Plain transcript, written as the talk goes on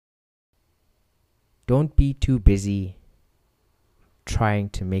Don't be too busy trying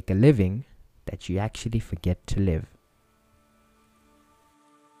to make a living that you actually forget to live.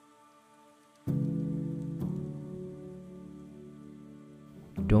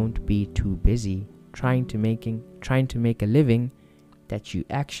 Don't be too busy trying to make a living that you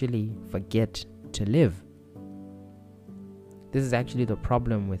actually forget to live. This is actually the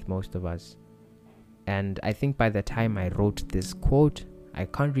problem with most of us. And I think by the time I wrote this quote, I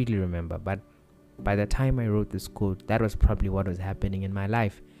can't really remember, but by the time I wrote this quote, that was probably what was happening in my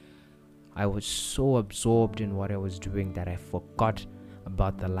life. I was so absorbed in what I was doing that I forgot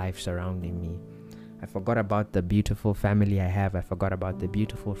about the life surrounding me. I forgot about the beautiful family I have. I forgot about the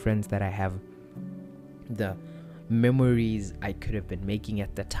beautiful friends that I have, the memories I could have been making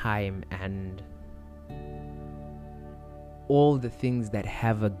at the time, and all the things that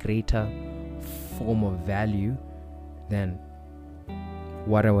have a greater form of value than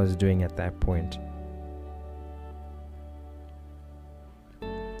what I was doing at that point.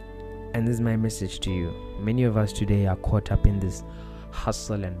 And this is my message to you. Many of us today are caught up in this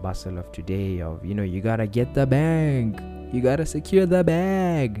hustle and bustle of today of, you gotta get the bag, you gotta secure the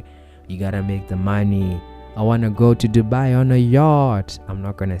bag, you gotta make the money. I want to go to Dubai on a yacht. I'm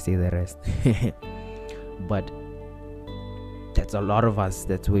not gonna say the rest. But that's a lot of us.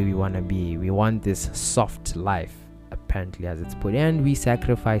 That's where we want to be. We want this soft life, apparently, as it's put, and we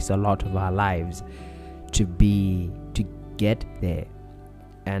sacrifice a lot of our lives to get there.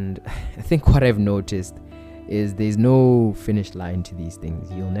 And I think what I've noticed is there's no finish line to these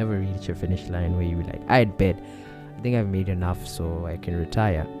things. You'll never reach a finish line where you're like, I think I've made enough so I can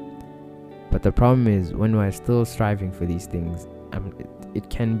retire. But the problem is, when we're still striving for these things, it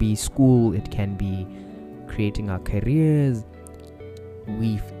can be school, it can be creating our careers,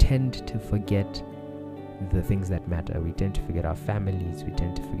 we tend to forget the things that matter. We tend to forget our families, we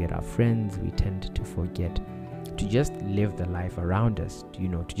tend to forget our friends, we tend to forget to just live the life around us,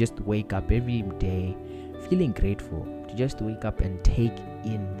 to just wake up every day feeling grateful, to just wake up and take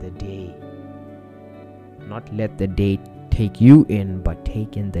in the day. Not let the day take you in, but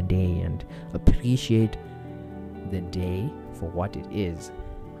take in the day and appreciate the day for what it is.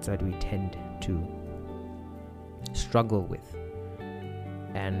 That's what we tend to struggle with.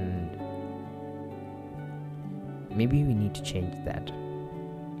 And maybe we need to change that.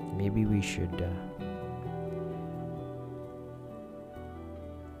 Maybe we should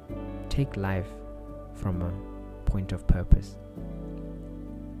take life from a point of purpose.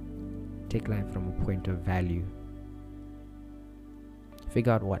 Take life from a point of value.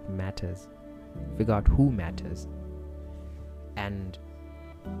 Figure out what matters. Figure out who matters. And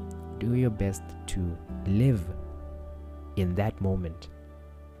do your best to live in that moment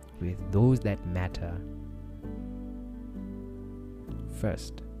with those that matter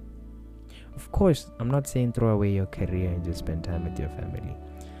first. Of course, I'm not saying throw away your career and just spend time with your family.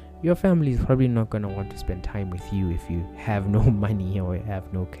 Your family is probably not going to want to spend time with you if you have no money or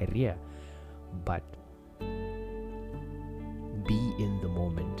have no career. But be in the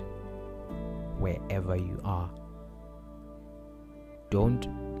moment wherever you are. Don't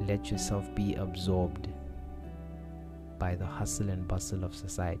let yourself be absorbed by the hustle and bustle of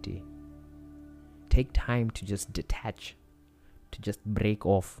society. Take time to just detach, to just break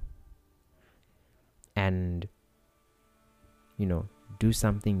off, and do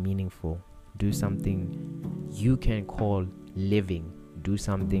something meaningful. Do something you can call living. Do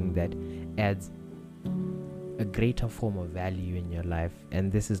something that adds a greater form of value in your life.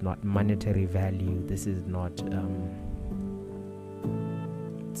 And this is not monetary value. This is not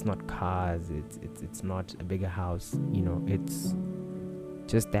it's not cars, it's not a bigger house, it's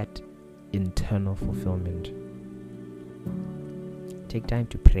just that internal fulfillment. Take time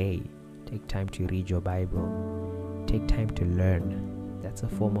to pray, take time to read your Bible, take time to learn. That's a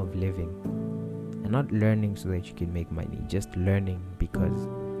form of living. And not learning so that you can make money, just learning because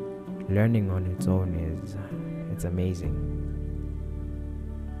learning on its own it's amazing.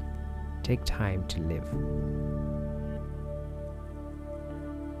 Take time to live.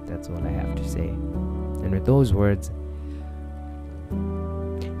 That's all I have to say. And with those words,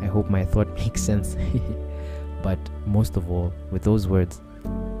 I hope my thought makes sense. But most of all, with those words,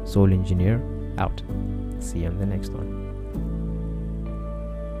 Soul Engineer out. See you on the next one.